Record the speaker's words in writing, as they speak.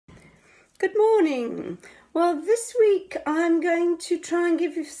Good morning. Well, this week I'm going to try and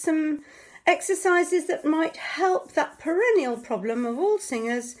give you some exercises that might help that perennial problem of all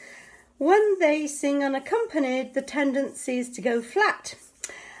singers. When they sing unaccompanied, the tendency is to go flat.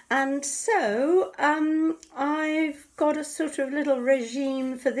 And so I've got a sort of little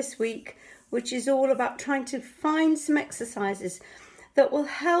regime for this week, which is all about trying to find some exercises that will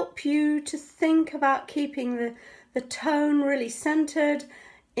help you to think about keeping the tone really centered,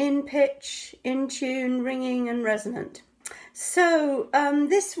 in pitch, in tune, ringing and resonant. So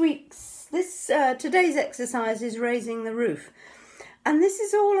today's exercise is raising the roof. And this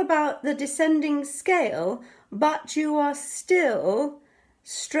is all about the descending scale, but you are still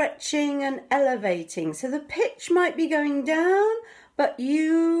stretching and elevating. So the pitch might be going down, but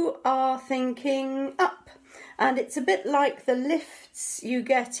you are thinking up. And it's a bit like the lifts you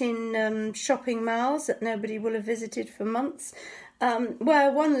get in shopping malls that nobody will have visited for months,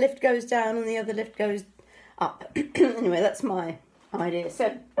 where one lift goes down and the other lift goes up. Anyway, that's my idea.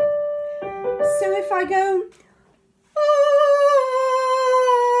 So if I go,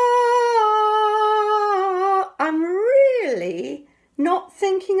 I'm really not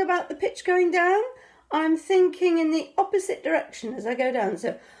thinking about the pitch going down. I'm thinking in the opposite direction as I go down.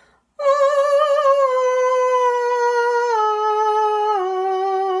 So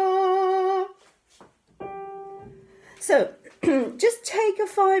just take a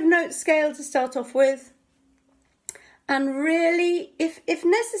 5-note scale to start off with, and really, if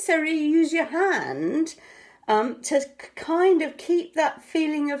necessary, use your hand to kind of keep that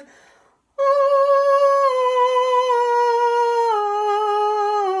feeling of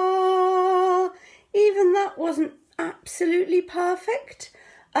even that wasn't absolutely perfect,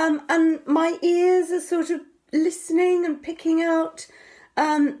 and my ears are sort of listening and picking out,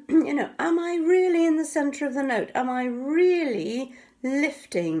 am I really in the centre of the note? Am I really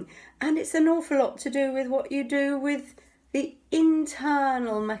lifting? And it's an awful lot to do with what you do with the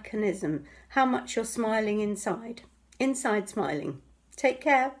internal mechanism, how much you're smiling inside smiling. Take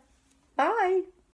care. Bye.